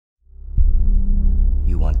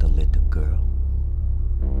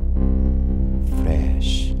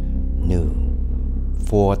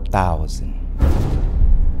4,000.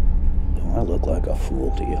 Do I look like a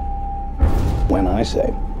fool to you? When I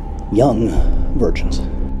say young virgins,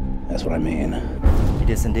 that's what I mean. It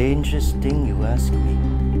is a dangerous thing, you ask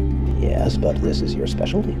me. Yes, but this is your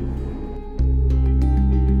specialty.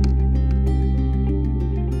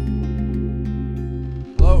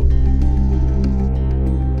 Hello?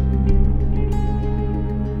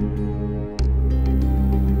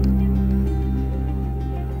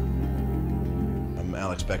 I'm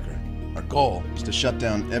Alex Becker. Our goal is to shut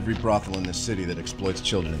down every brothel in this city that exploits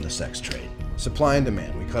children in the sex trade. Supply and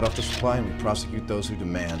demand. We cut off the supply and we prosecute those who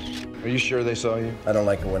demand. Are you sure they saw you? I don't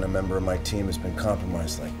like it when a member of my team has been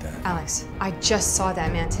compromised like that. Alex, I just saw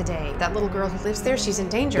that man today. That little girl who lives there, she's in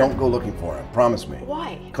danger. Don't go looking for him. Promise me.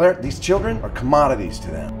 Why? Claire, these children are commodities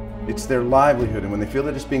to them. It's their livelihood, and when they feel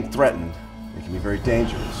that it's being threatened, it can be very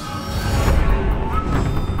dangerous.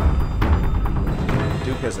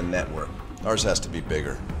 Duke has a network. Ours has to be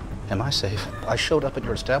bigger. Am I safe? I showed up at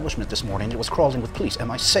your establishment this morning. It was crawling with police. Am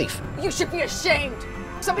I safe? You should be ashamed.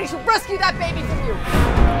 Somebody should rescue that baby from you.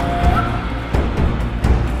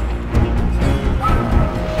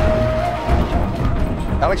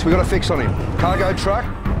 Alex, we got a fix on him. Cargo truck,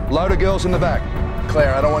 load of girls in the back.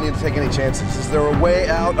 Claire, I don't want you to take any chances. Is there a way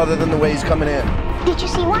out other than the way he's coming in? Did you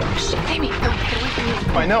see one? Shit, Amy, no, get away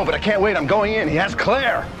from me. I know, but I can't wait. I'm going in. He has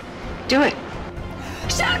Claire. Do it.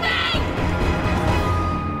 Shoot me!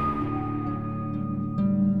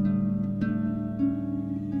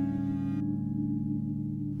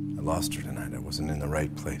 I lost her tonight. I wasn't in the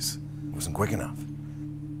right place. I wasn't quick enough.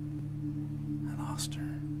 I lost her.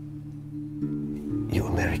 You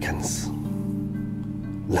Americans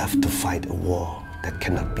love to fight a war that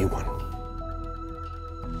cannot be won.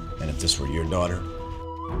 And if this were your daughter,